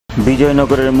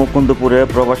বিজয়নগরের মুকুন্দপুরে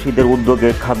প্রবাসীদের উদ্যোগে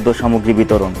খাদ্য সামগ্রী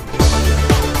বিতরণ।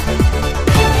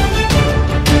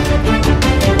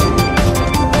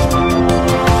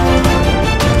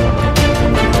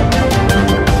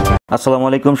 আসসালামু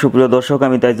আলাইকুম সুপ্রিয় দর্শক,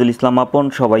 আমি তাইজুল ইসলাম আপন,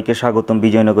 সবাইকে স্বাগতম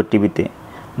বিজয়নগর টিভিতে।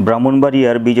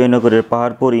 ব্রাহ্মণবাড়িয়ার বিজয়নগরের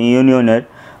পাহাড়পুর ইউনিয়নের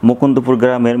মুকুন্দপুর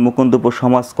গ্রামের মুকুন্দপুর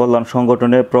সমাজ কল্যাণ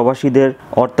সংগঠনের প্রবাসীদের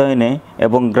অর্থায়নে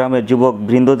এবং গ্রামের যুবক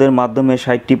বৃন্দদের মাধ্যমে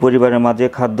 60টি পরিবারের মাঝে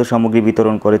খাদ্য সামগ্রী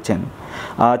বিতরণ করেছেন।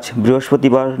 আজ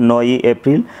বৃহস্পতিবার 9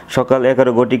 এপ্রিল সকাল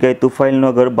 11 ঘটিকায়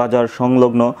তুফাইলনগর বাজার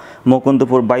সংলগ্ন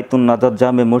মুকুন্দপুর বাইতুন নাজাত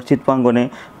জামে মসজিদ প্রাঙ্গণে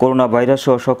করোনা ভাইরাস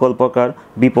সহ সকল প্রকার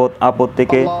বিপদ আপদ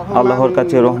থেকে আল্লাহর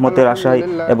কাছে রহমতের আশায়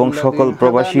এবং সকল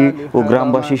প্রবাসী ও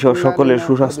গ্রামবাসী সহ সকলের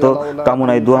সুস্বাস্থ্য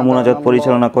কামনায় দোয়া মুনাজাত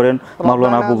পরিচালনা করেন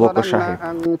মাওলানা আবু বকর সাহেব।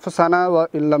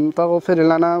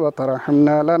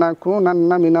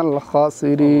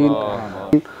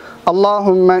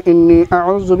 اللهم إني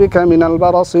أعوذ بك من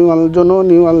البرص والجنون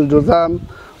والجذام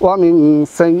ومن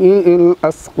سيء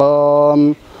الأسقام।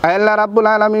 আল্লাহ রাব্বুল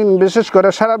আলামিন বিশেষ করে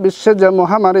সারা বিশ্বে যে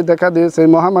মহামারী দেখা দিয়েছে,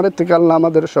 মহামারী থেকে আল্লাহ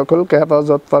আমাদের সকলকে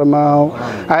হেফাজত ফরমাও।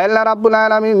 আল্লাহ রাব্বুল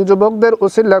আলামিন যুবকদের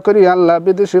উসিলা করি আল্লাহ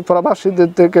বিদেশি প্রবাসীদের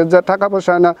থেকে যে টাকা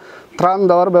পয়সা না ত্রাণ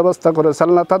দেওয়ার ব্যবস্থা করেছে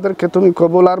আল্লাহ তাদেরকে তুমি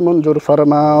কবুল আর মঞ্জুর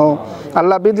ফরমাও।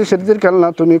 আল্লাহ বিদেশিদেরকে আল্লাহ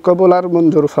তুমি কবুল আর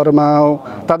মঞ্জুর ফরমাও,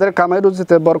 তাদের কামাই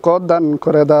রুজিতে বরকত দান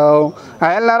করে দাও।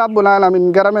 আল্লাহ রাব্বুল আলামিন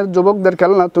গ্রামের যুবকদেরকে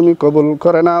আল্লাহ তুমি কবুল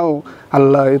করে নাও।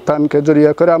 আল্লাহ এই তানকে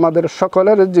জড়িয়ে করে আমাদের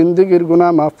সকলের জিন্দিগির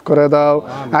গুনাহ মাফ করে দাও।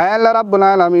 আল্লাহ রাব্বুল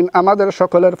আলামিন আমাদের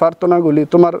সকলের প্রার্থনাগুলি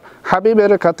তোমার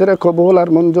হাবিবের খাতিরে কবুল আর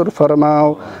মঞ্জুর ফরমাও।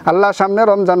 আল্লাহ সামনে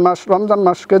রমজান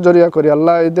মাসকে জড়িয়ে করি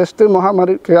আল্লাহ এই দেশটির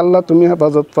মহামারীকে আল্লাহ তুমি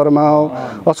হেফাজত ফরমাও।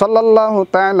 ওয়া সাল্লাল্লাহু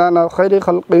তাআলা আলা খায়রি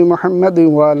খালকি মুহাম্মাদিন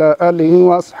ওয়া আলা আলিহি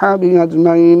ওয়া আসহাবিহি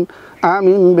আজমাইন।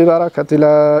 আমিন বিবারাকাতি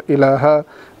লা ইলাহা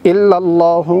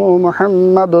ইল্লাল্লাহু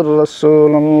মুহাম্মাদুর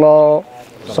রাসূলুল্লাহ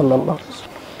সাল্লাল্লাহু আলাইহি ওয়াসাল্লাম।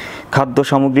 খাদ্য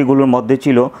সামগ্রীগুলোর মধ্যে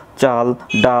ছিল চাল,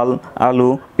 ডাল, আলু,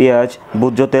 পেঁয়াজ,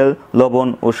 ভোজ্য তেল, লবণ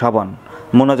ও সাবান।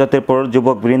 মোনাজাতের পর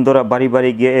যুবক বৃন্দরা বাড়ি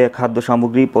বাড়ি গিয়ে খাদ্য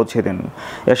সামগ্রী পৌঁছে দেন।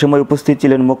 এ সময় উপস্থিত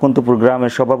ছিলেন মুকুন্দপুর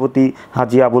গ্রামের সভাপতি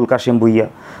হাজী আবুল কাশেম ভুইয়া,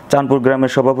 চাঁদপুর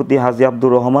গ্রামের সভাপতি হাজী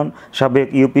আব্দুর রহমান, সাবেক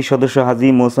ইউপি সদস্য হাজী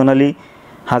মোহসেন আলী,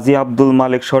 হাজী আব্দুল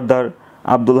মালেক সর্দার,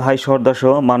 আব্দুল হাই সর্দার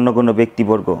সহ মান্যগণ্য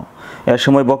ব্যক্তিবর্গ। এ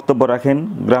সময় বক্তব্য রাখেন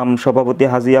গ্রাম সভাপতি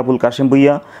হাজী আবুল কাশেম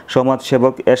ভুইয়া,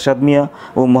 সমাজসেবক এরশাদ মিয়া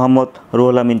ও মোহাম্মদ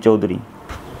রুহুল আমিন চৌধুরী।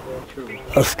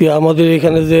 আজকে আমাদের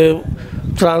এখানে যে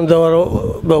ত্রাণ দেওয়ার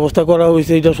ব্যবস্থা করা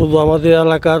হয়েছে এটা শুধু আমাদের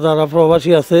এলাকা যারা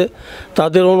প্রবাসী আছে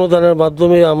তাদের অনুদানের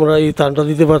মাধ্যমে আমরা এই ত্রাণটা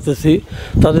দিতে পারতেছি।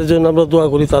 তাদের জন্য আমরা দোয়া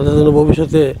করি, তাদের জন্য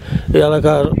ভবিষ্যতে এই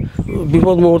এলাকার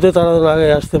বিপদ মুহূর্তে তারা আগে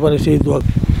আসতে পারে সেই দোয়া।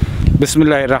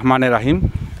 বিসমিল্লাহির রহমানির রহিম।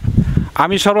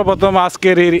 আমি সর্বপ্রথম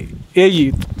আজকের এই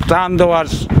ত্রাণ দেওয়ার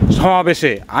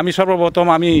সমাবেশে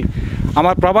আমি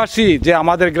আমার প্রবাসী যে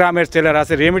আমাদের গ্রামের ছেলেরা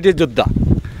আছে রেমিডি যোদ্ধা,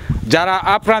 যারা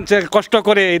আপ্রাণ কষ্ট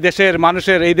করে এই দেশের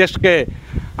মানুষের এই দেশকে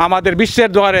আমাদের বিশ্বের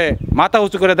দুয়ারে মাথা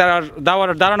উঁচু করে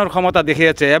দাঁড়ানোর ক্ষমতা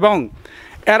দেখিয়েছে এবং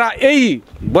এরা এই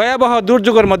ভয়াবহ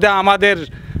দুর্যোগের মধ্যে আমাদের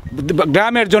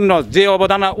গ্রামের জন্য যে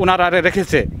অবদান ওনারা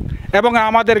রেখেছে এবং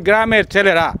আমাদের গ্রামের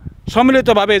ছেলেরা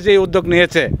সম্মিলিতভাবে যে উদ্যোগ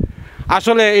নিয়েছে,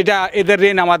 আসলে এটা এদের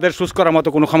ঋণ আমাদের শোধ করার মতো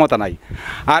কোনো ক্ষমতা নাই।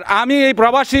 আর আমি এই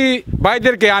প্রবাসী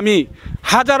ভাইদেরকে আমি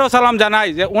হাজারো সালাম জানাই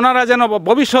যে ওনারা যেন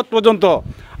ভবিষ্যৎ পর্যন্ত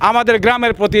আমাদের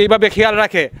গ্রামের প্রতি এইভাবে খেয়াল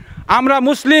রাখে। আমরা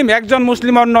মুসলিম, একজন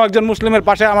মুসলিম অন্য একজন মুসলিমের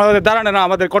পাশে আমাদের দাঁড়ানো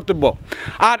আমাদের কর্তব্য।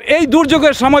 আর এই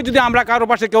দুর্যোগের সময় যদি আমরা কারো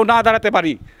পাশে কেউ না দাঁড়াতে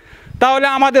পারি তাহলে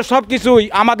আমাদের সব কিছুই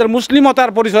আমাদের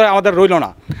মুসলিমতার পরিচয় আমাদের রইল না।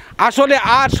 আসলে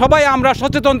আর সবাই আমরা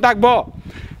সচেতন থাকব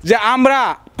যে আমরা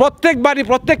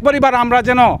প্রত্যেক পরিবার আমরা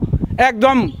যেন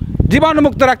একদম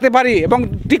জীবাণুমুক্ত রাখতে পারি এবং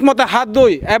ঠিকমতো হাত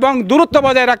ধুই এবং দূরত্ব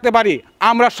বজায় রাখতে পারি।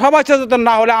 আমরা সবাই সচেতন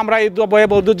না হলে আমরা এই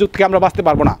ভয়াবহ দুর্যোগ থেকে আমরা বাঁচতে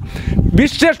পারবো না।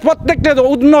 বিশ্বের প্রত্যেকটা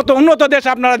উন্নত দেশ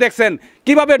আপনারা দেখছেন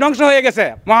কিভাবে ধ্বংস হয়ে গেছে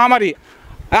মহামারী।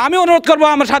 আমি অনুরোধ করবো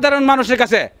আমার সাধারণ মানুষের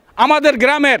কাছে, আমাদের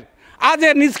গ্রামের আজ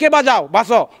নিজকে বাঁচো,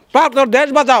 দেশ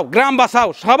বাঁচাও, গ্রাম বাঁচাও,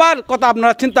 সবার কথা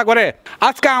আপনারা চিন্তা করে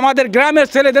আজকে আমাদের গ্রামের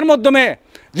ছেলেদের মাধ্যমে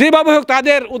যেভাবে হোক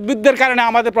তাদের উদ্ভিদের কারণে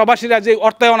আমাদের প্রবাসীরা যে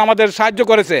অর্থায়ন আমাদের সাহায্য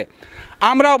করেছে,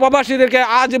 আমরাও প্রবাসীদেরকে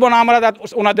আজীবন আমরা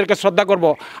ওনাদেরকে শ্রদ্ধা করব।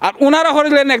 আর ওনারা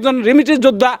হলেন একজন রেমিটেন্স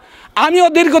যোদ্ধা। আমিও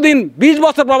দীর্ঘদিন 20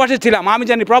 বছর প্রবাসী ছিলাম, আমি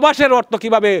জানি প্রবাসের অর্থ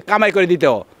কীভাবে কামাই করে দিতে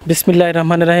হয়। বিসমিল্লাহির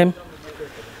রহমানির রহিম।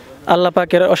 আল্লাহ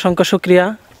পাকের অসংখ্য শুকরিয়া।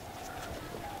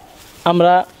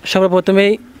 আমরা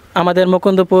সর্বপ্রথমেই আমাদের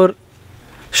মুকুন্দপুর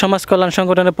সমাজ কল্যাণ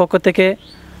সংগঠনের পক্ষ থেকে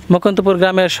মুকুন্দপুর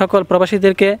গ্রামের সকল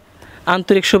প্রবাসীদেরকে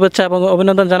আন্তরিক শুভেচ্ছা এবং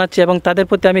অভিনন্দন জানাচ্ছি এবং তাদের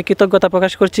প্রতি আমি কৃতজ্ঞতা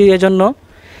প্রকাশ করছি এজন্য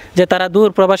যে তারা দূর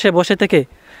প্রবাসে বসে থেকে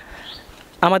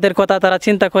আমাদের কথা তারা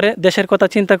চিন্তা করে, দেশের কথা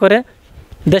চিন্তা করে,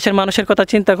 দেশের মানুষের কথা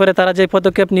চিন্তা করে তারা যে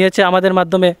পদক্ষেপ নিয়েছে আমাদের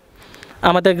মাধ্যমে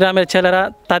আমাদের গ্রামের ছেলেরা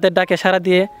তাদের ডাকে সাড়া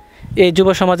দিয়ে এই যুব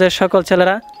সমাজের সকল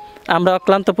ছেলেরা আমরা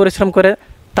অক্লান্ত পরিশ্রম করে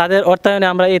তাদের অর্থায়নে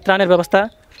আমরা এই ত্রাণের ব্যবস্থা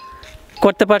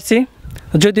করতে পারছি।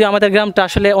 যদিও আমাদের গ্রামটা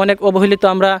আসলে অনেক অবহেলিত,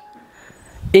 আমরা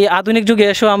এই আধুনিক যুগে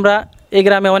এসেও আমরা এই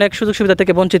গ্রামে অনেক সুযোগ সুবিধা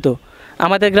থেকে বঞ্চিত।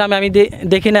 আমাদের গ্রামে আমি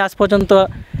দেখি না আজ পর্যন্ত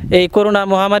এই করোনা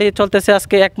মহামারী চলতেছে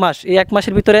আজকে 1 মাস, এই 1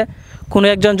 মাসের ভিতরে কোনো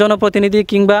একজন জনপ্রতিনিধি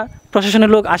কিংবা প্রশাসনের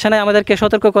লোক আসে নাই আমাদেরকে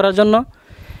সতর্ক করার জন্য।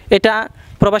 এটা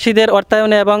প্রবাসীদের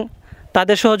অর্থায়নে এবং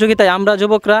তাদের সহযোগিতায় আমরা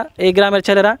যুবকরা, এই গ্রামের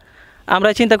ছেলেরা আমরা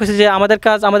চিন্তা করছি যে আমাদের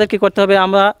কাজ আমাদেরকে করতে হবে,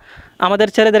 আমরা আমাদের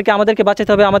ছেলেদেরকে আমাদেরকে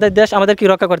বাঁচাতে হবে, আমাদের দেশ আমাদেরকে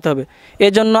রক্ষা করতে হবে।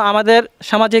 এই জন্য আমাদের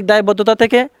সামাজিক দায়বদ্ধতা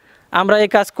থেকে আমরা এই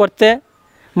কাজ করতে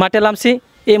মাঠে নামছি।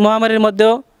 এই মহামারীর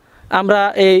মধ্যেও আমরা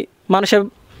এই মানুষের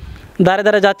দ্বারে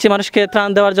দ্বারে যাচ্ছি, মানুষকে ত্রাণ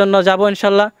দেওয়ার জন্য যাব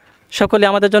ইনশাল্লাহ। সকলে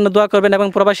আমাদের জন্য দোয়া করবেন এবং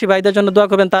প্রবাসী ভাইদের জন্য দোয়া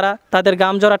করবেন। তারা তাদের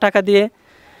গাম জোড়া টাকা দিয়ে,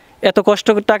 এত কষ্ট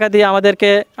টাকা দিয়ে আমাদেরকে,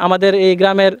 আমাদের এই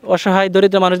গ্রামের অসহায়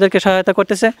দরিদ্র মানুষদেরকে সহায়তা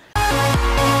করতেছে।